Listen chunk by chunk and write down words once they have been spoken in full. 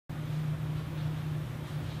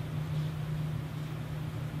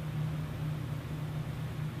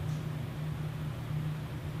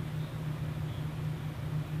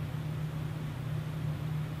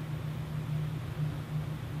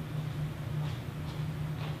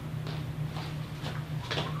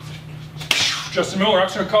Justin Miller,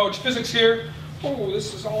 Oxford College Physics here. Oh,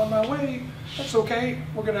 this is all in my way. That's okay.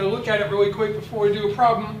 We're going to look at it really quick before we do a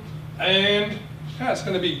problem. And yeah, it's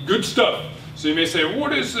going to be good stuff. So you may say,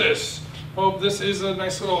 what is this? Well, this is a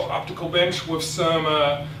nice little optical bench with some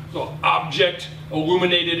little object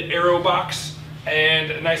illuminated arrow box and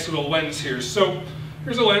a nice little lens here. So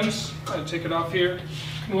here's a lens. I'm going to take it off here.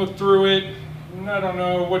 You can look through it. I don't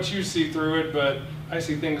know what you see through it, but I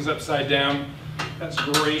see things upside down. That's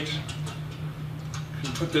great.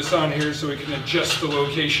 Put this on here so we can adjust the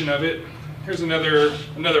location of it. Here's another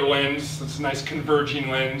lens. That's a nice converging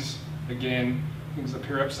lens. Again, things up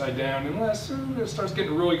here upside down, unless it starts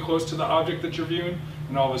getting really close to the object that you're viewing,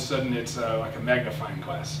 and all of a sudden it's like a magnifying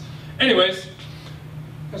glass. Anyways,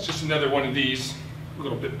 that's just another one of these. A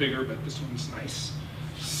little bit bigger, but this one's nice.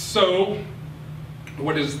 So,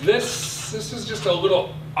 what is this? This is just a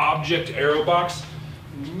little object arrow box.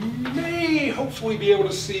 You may hopefully be able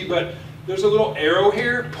to see, but there's a little arrow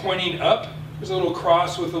here pointing up. There's a little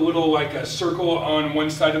cross with a little like a circle on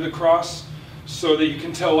one side of the cross so that you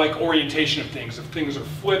can tell like orientation of things. If things are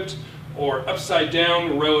flipped or upside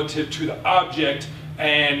down relative to the object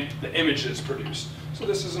and the image that's produced. So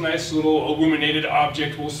this is a nice little illuminated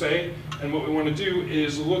object, we'll say. And what we want to do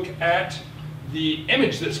is look at the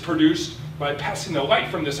image that's produced by passing the light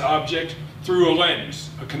from this object through a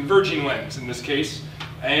lens, a converging lens in this case,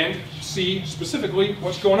 and see specifically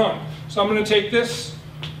what's going on. So I'm going to take this,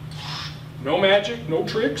 no magic, no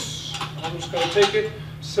tricks. I'm just going to take it,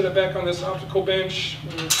 set it back on this optical bench.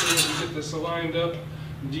 Let me see if we can get this aligned up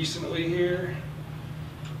decently here.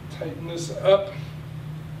 Tighten this up.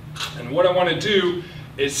 And what I want to do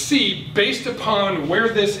is see, based upon where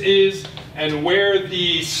this is and where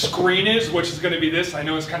the screen is, which is going to be this. I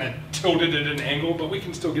know it's kind of tilted at an angle, but we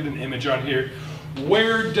can still get an image on here.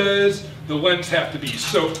 Where does the lens have to be?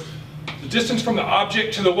 So the distance from the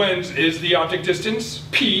object to the lens is the object distance,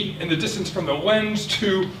 P, and the distance from the lens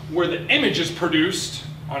to where the image is produced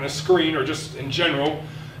on a screen or just in general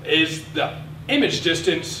is the image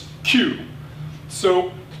distance, Q.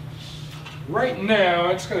 So right now,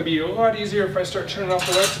 it's going to be a lot easier if I start turning off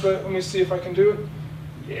the lights, but let me see if I can do it.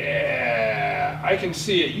 Yeah, I can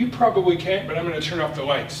see it. You probably can't, but I'm going to turn off the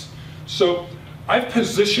lights. So I've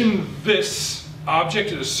positioned this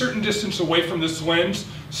object at a certain distance away from this lens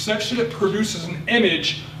such that it produces an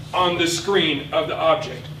image on the screen of the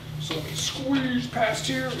object. So let me squeeze past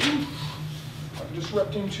here. Ooh, I'm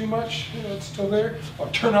disrupting too much. Yeah, it's still there. I'll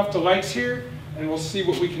turn off the lights here and we'll see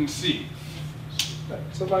what we can see. So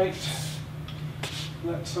that's a light.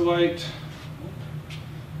 That's a light.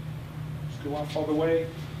 Let's go off all the way.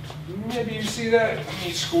 Maybe you see that. Let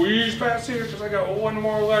me squeeze past here because I got one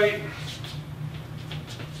more light.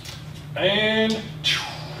 And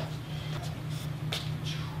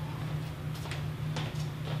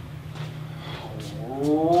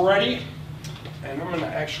ready. And I'm going to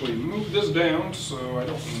actually move this down so I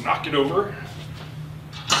don't knock it over.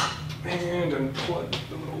 And unplug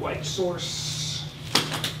the little light source.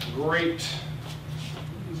 Great.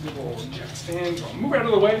 These little jack stands. I'll move out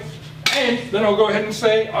of the way. And then I'll go ahead and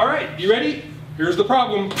say, all right, you ready? Here's the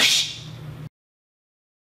problem.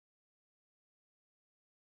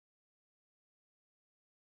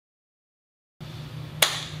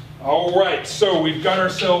 All right, so we've got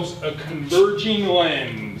ourselves a converging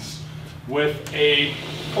lens with a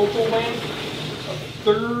focal length of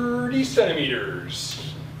 30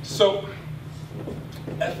 centimeters. So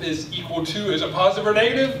F is equal to, is it positive or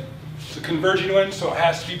negative? It's a converging lens, so it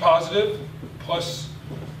has to be positive, plus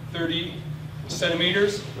 30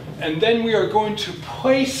 centimeters. And then we are going to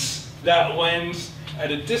place that lens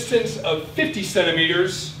at a distance of 50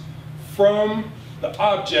 centimeters from the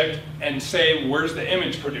object and say, where's the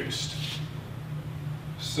image produced?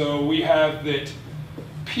 So we have that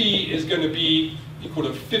P is going to be equal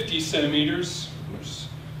to 50 centimeters. There's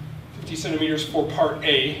 50 centimeters for part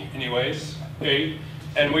A, anyways, A.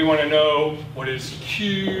 And we want to know what is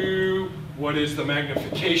Q, what is the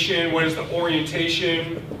magnification, what is the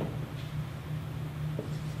orientation,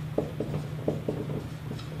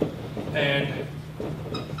 and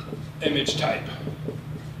image type.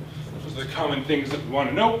 Those are the common things that we want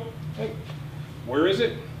to know. Okay. Where is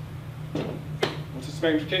it? What's its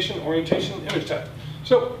magnification, orientation, image type?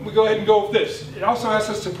 So we go ahead and go with this. It also asks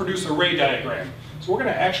us to produce a ray diagram. So we're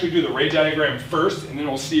going to actually do the ray diagram first, and then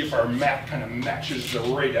we'll see if our map kind of matches the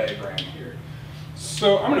ray diagram here.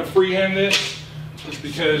 So I'm going to freehand this, just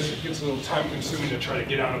because it gets a little time consuming to try to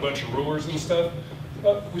get on a bunch of rulers and stuff.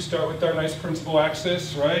 But we start with our nice principal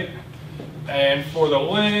axis, right? And for the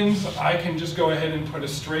lens, I can just go ahead and put a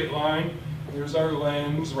straight line. Here's our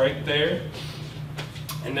lens right there.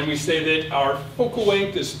 And then we say that our focal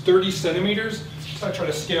length is 30 centimeters. So I try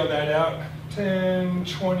to scale that out, 10,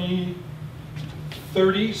 20,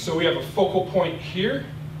 30. So we have a focal point here.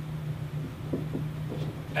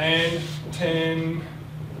 And 10,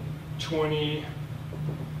 20,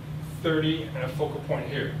 30, and a focal point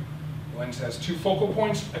here. The lens has two focal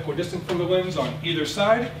points, equidistant from the lens on either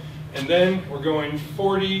side. And then we're going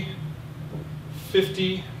 40,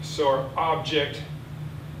 50, so our object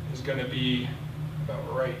is going to be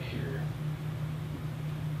about right here.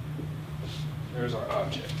 There's our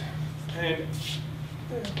object. And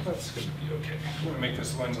that's going to be okay. I'm going to make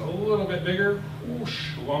this lens a little bit bigger,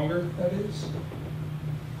 whoosh, longer, that is.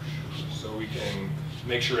 So we can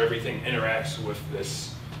make sure everything interacts with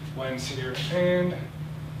this lens here, and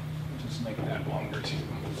just make that longer too.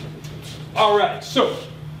 All right, so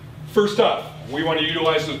first up, we want to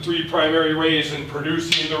utilize the three primary rays in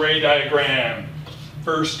producing the ray diagram.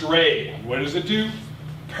 First ray, what does it do?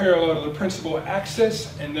 Parallel to the principal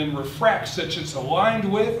axis, and then refracts such it's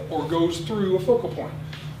aligned with or goes through a focal point.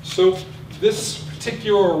 So this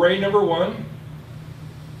particular ray number 1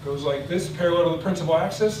 goes like this, parallel to the principal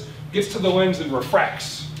axis, gets to the lens and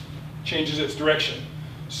refracts, changes its direction.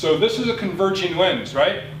 So this is a converging lens,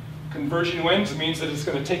 right? Converging lens means that it's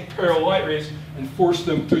going to take parallel light rays and force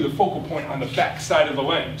them through the focal point on the back side of the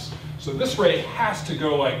lens. So this ray has to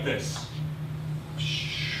go like this.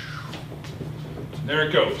 There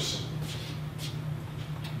it goes.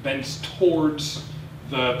 Bends towards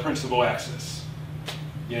the principal axis.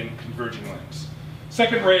 Again, converging lens.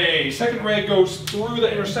 Second ray goes through the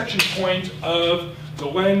intersection point of the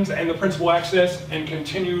lens and the principal axis and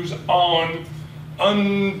continues on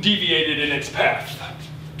undeviated in its path.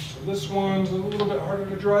 So this one's a little bit harder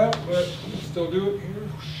to draw out, but still do it here.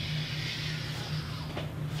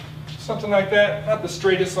 Something like that. Not the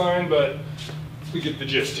straightest line, but we get the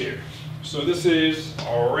gist here. So this is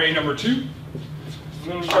our ray number 2. And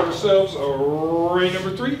then we got ourselves a ray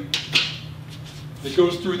number 3. That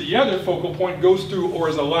goes through the other focal point, goes through or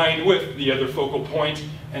is aligned with the other focal point,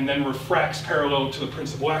 and then refracts parallel to the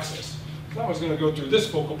principal axis. That one's going to go through this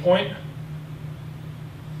focal point,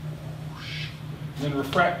 then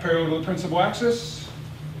refract parallel to the principal axis.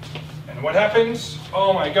 And what happens?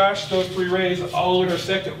 Oh my gosh, those 3 rays all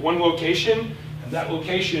intersect at one location, and that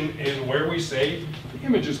location is where we say the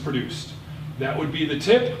image is produced. That would be the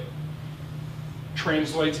tip,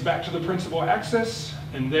 translates back to the principal axis,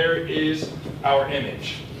 and there is our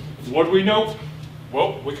image. What do we know?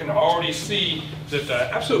 Well, we can already see that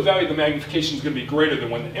the absolute value of the magnification is going to be greater than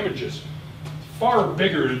when the image is far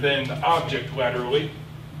bigger than the object laterally.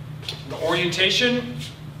 The orientation,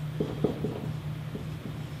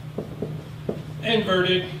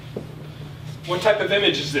 inverted. What type of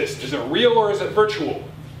image is this? Is it real or is it virtual?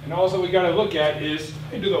 And all that we got to look at is,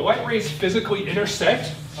 hey, do the light rays physically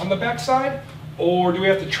intersect on the backside, or do we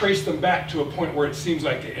have to trace them back to a point where it seems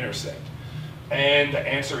like they intersect? And the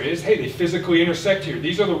answer is, hey, they physically intersect here.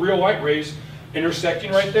 These are the real light rays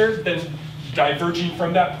intersecting right there, then diverging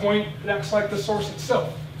from that point, it acts like the source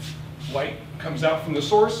itself. Light comes out from the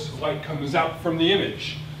source, light comes out from the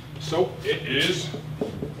image. So it is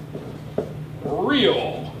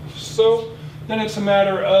real. So then it's a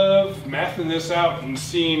matter of mathing this out and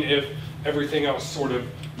seeing if everything else sort of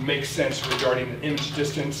makes sense regarding the image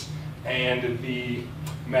distance and the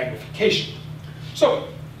magnification. So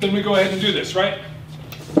then we go ahead and do this, right?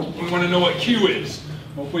 We want to know what Q is.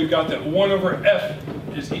 Well, we've got that 1 over F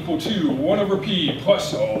is equal to 1 over P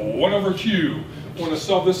plus 1 over Q. We want to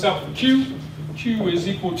solve this out for Q. Q is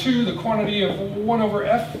equal to the quantity of 1 over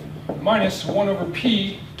F minus 1 over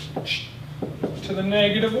P to the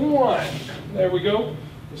negative 1. There we go.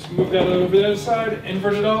 Let's move that over to the other side,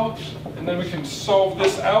 invert it all, and then we can solve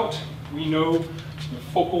this out. We know the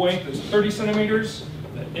focal length is 30 centimeters,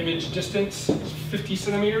 the image distance is 50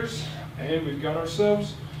 centimeters, and we've got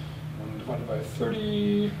ourselves 1 divided by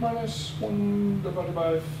 30 minus 1 divided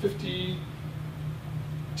by 50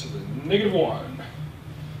 to the negative 1.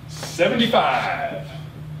 75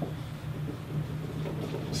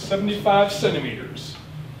 centimeters.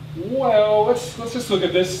 Well, let's just look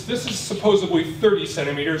at this. This is supposedly 30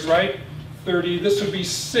 centimeters, right? 30, this would be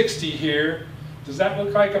 60 here. Does that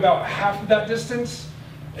look like about half of that distance?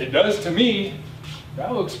 It does to me.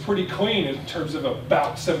 That looks pretty clean in terms of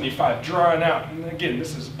about 75 drawn out. And again,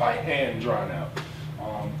 this is by hand drawn out.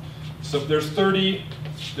 So if there's 30,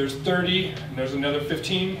 and there's another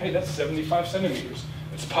 15, hey, that's 75 centimeters.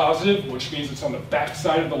 It's positive, which means it's on the back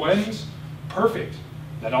side of the lens. Perfect.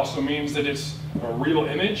 That also means that it's a real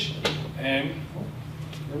image, and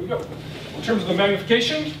there we go. In terms of the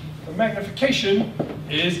magnification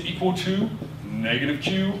is equal to negative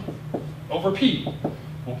Q over P.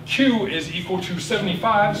 Well, Q is equal to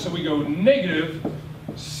 75, so we go negative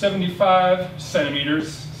 75 centimeters.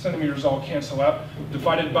 Centimeters all cancel out,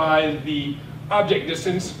 divided by the object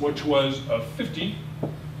distance, which was 50.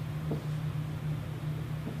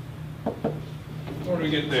 What do we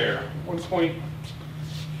get there? 1.5?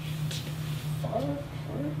 All right,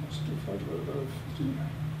 let's do 5 divided by 50.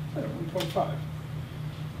 Yeah, 1.5.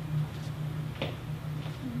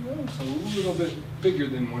 It's a little bit bigger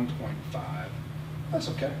than 1.5. That's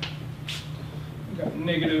okay. We got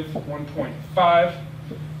negative 1.5.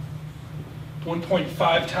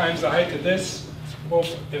 1.5 times the height of this. Well,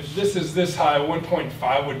 if this is this high,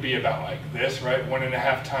 1.5 would be about like this, right?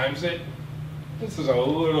 1.5 times it. This is a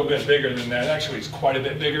little bit bigger than that. Actually, it's quite a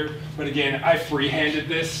bit bigger. But again, I free-handed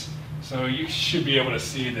this, so you should be able to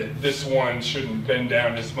see that this one shouldn't bend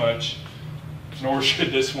down as much, nor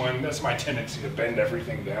should this one. That's my tendency to bend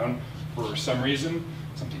everything down for some reason.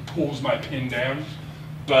 Something pulls my pin down.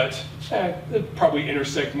 But it'd probably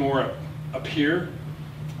intersect more up here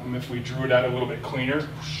if we drew it out a little bit cleaner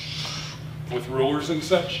with rulers and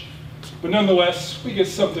such. But nonetheless, we get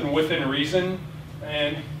something within reason,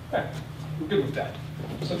 and we're good with that.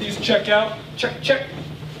 So these check out, check,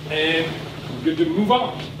 and we're good to move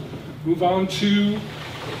on. Move on to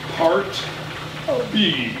part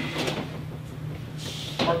B.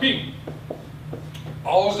 Part B.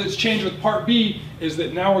 All that's changed with part B is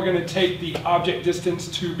that now we're going to take the object distance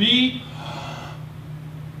to be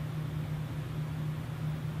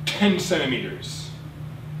 10 centimeters.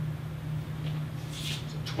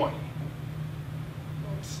 So 20.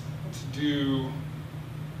 Let's do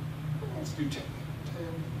 10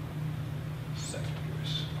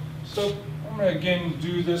 centimeters. So I'm going to again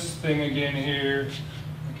do this thing again here.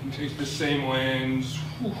 I can take the same lens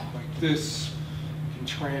like this. I can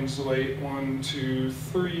translate 1, 2,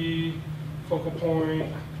 3 focal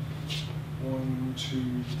point. 1,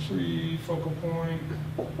 2, 3 focal point.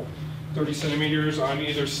 30 centimeters on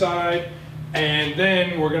either side. And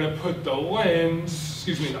then we're going to put the lens,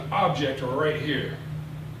 the object right here.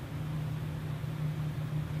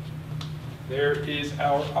 There is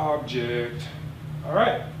our object. All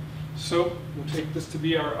right, so we'll take this to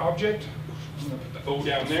be our object. I'm going to put the O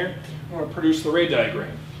down there. I'm going to produce the ray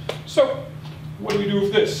diagram. So what do we do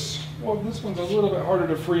with this? Well, this one's a little bit harder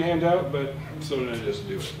to freehand out, but so did I just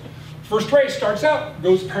do it. First ray starts out,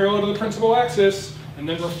 goes parallel to the principal axis, and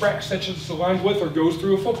then refracts such as it's aligned with or goes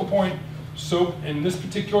through a focal point. So in this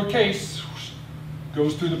particular case,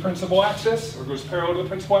 goes through the principal axis or goes parallel to the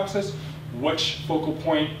principal axis. Which focal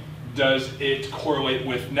point does it correlate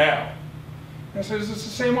with now? And so it's the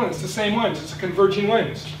same one. It's the same lens. It's a converging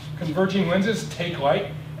lens. Converging lenses take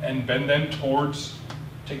light and bend them towards,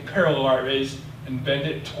 take parallel light rays and bend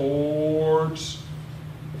it towards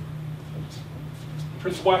the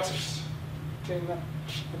principal axis. Okay, not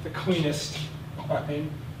the cleanest line.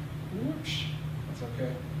 Whoosh. That's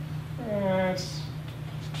okay.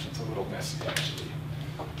 It's a little messy actually.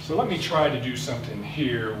 So let me try to do something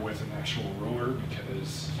here with an actual ruler,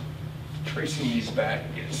 because tracing these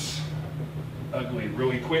back gets ugly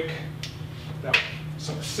really quick without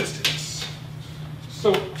some assistance.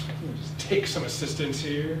 So let me just take some assistance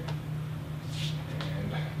here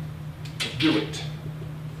and do it.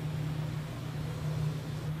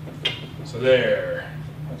 So there,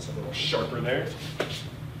 that's a little sharper there.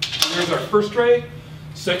 Here's our first ray.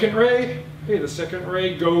 Second ray, okay, the second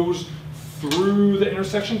ray goes through the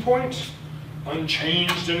intersection point,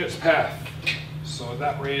 unchanged in its path. So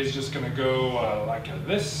that ray is just going to go like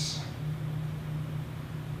this.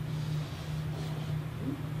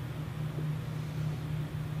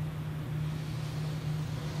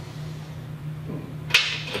 Let's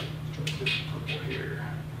try this purple here.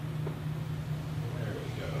 There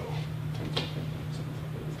we go.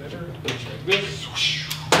 Better. Like this.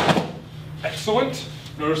 Excellent.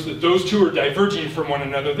 Notice that those two are diverging from one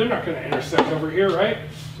another. They're not going to intersect over here, right?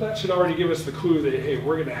 So that should already give us the clue that, hey,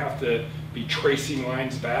 we're going to have to be tracing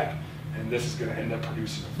lines back, and this is going to end up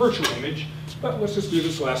producing a virtual image. But let's just do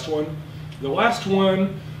this last one. The last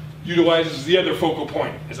one utilizes the other focal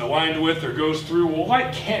point, is aligned with or goes through. Well,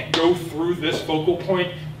 light can't go through this focal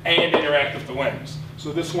point and interact with the lens.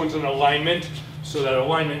 So this one's an alignment. So that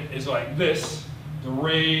alignment is like this. The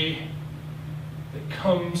ray that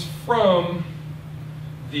comes from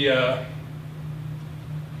the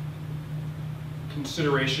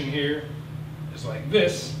consideration here is like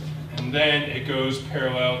this, and then it goes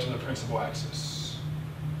parallel to the principal axis.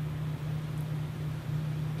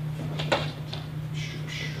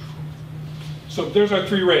 So there's our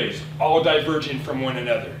three rays, all diverging from one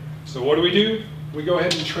another. So what do? We go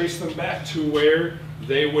ahead and trace them back to where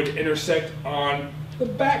they would intersect on the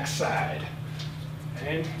back side.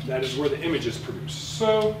 And that is where the image is produced.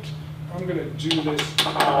 So I'm going to do this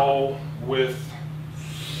all with,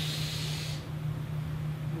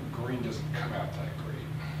 green doesn't come out that great.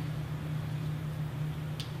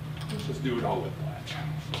 Let's just do it all with black.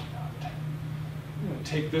 I'm going to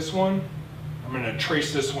take this one, I'm going to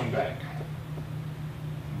trace this one back.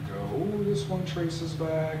 Go, this one traces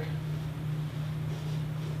back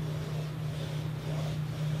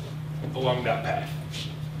along that path.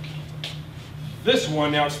 This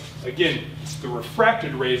one, now, it's the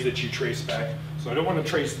refracted rays that you trace back, so I don't want to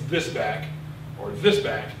trace this back or this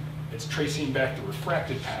back. It's tracing back the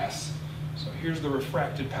refracted paths. So here's the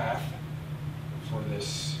refracted path for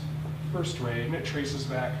this first ray, and it traces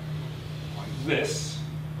back like this.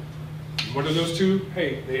 And what are those two?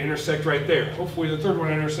 Hey, they intersect right there. Hopefully the third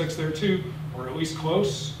one intersects there too, or at least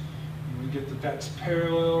close. And we get that that's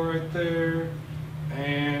parallel right there,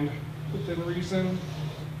 and within reason,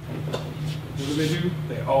 what do?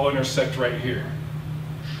 They all intersect right here.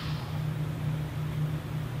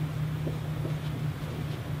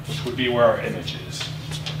 Which would be where our image is.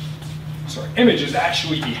 So our image is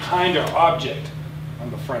actually behind our object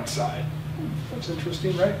on the front side. That's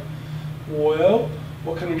interesting, right? Well,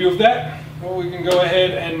 what can we do with that? Well, we can go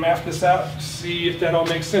ahead and map this out, see if that all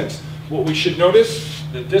makes sense. What we should notice,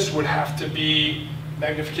 that this would have to be,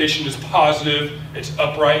 magnification is positive, it's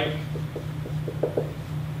upright,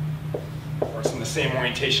 or it's in the same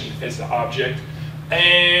orientation as the object.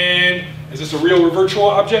 And is this a real or virtual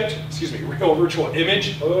object? Excuse me, real or virtual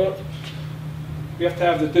image? We have to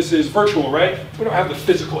have that this is virtual, right? We don't have the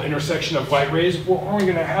physical intersection of light rays. We're only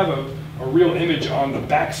going to have a real image on the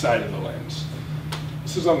back side of the lens.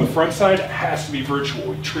 This is on the front side, it has to be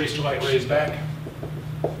virtual. We traced light rays back,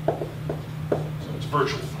 so it's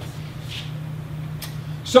virtual.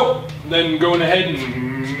 So then going ahead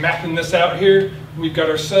and mapping this out here, we've got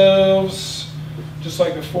ourselves, just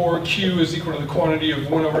like before, Q is equal to the quantity of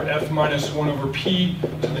 1 over F minus 1 over P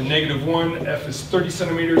to the negative 1. F is 30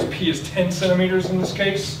 centimeters, P is 10 centimeters in this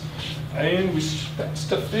case. And we put that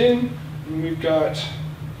stuff in, and we've got,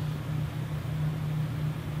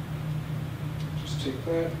 just take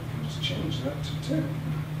that and just change that to 10.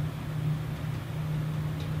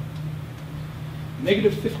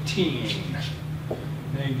 Negative 15.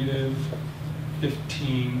 Negative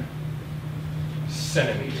 15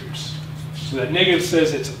 centimeters. So that negative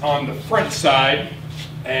says it's on the front side,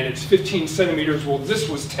 and it's 15 centimeters. Well, this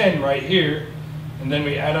was 10 right here, and then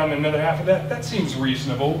we add on another half of that. That seems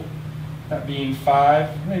reasonable. That being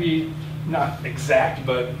 5, maybe not exact,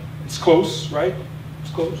 but it's close, right?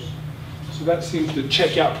 It's close. So that seems to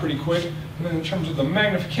check out pretty quick. And then in terms of the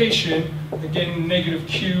magnification, again, negative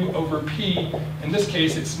Q over P. In this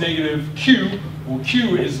case, it's negative Q. Well,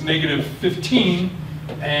 Q is negative 15,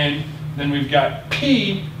 and then we've got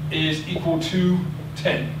P is equal to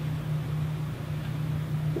 10.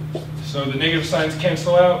 So the negative signs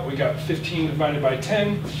cancel out. We got 15 divided by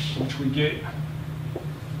 10, which we get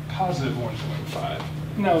positive 1.5.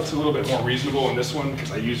 Now it's a little bit more reasonable in this one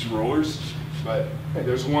because I used rulers, but hey,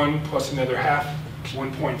 there's 1 plus another half,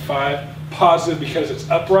 1.5. Positive because it's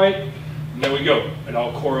upright, and there we go. It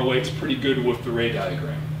all correlates pretty good with the ray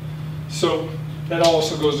diagram. So that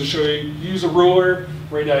also goes to show you, use a ruler.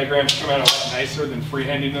 Ray diagrams come out a lot nicer than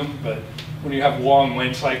freehanding them, but when you have long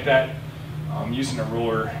lengths like that, using a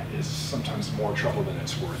ruler is sometimes more trouble than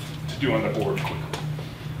it's worth to do on the board quickly.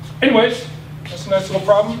 Anyways, that's a nice little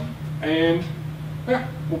problem, and yeah,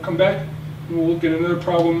 we'll come back and we'll look at another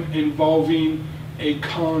problem involving a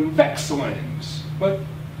convex lens. But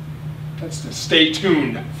that's to stay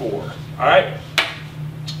tuned for. All right?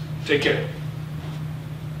 Take care.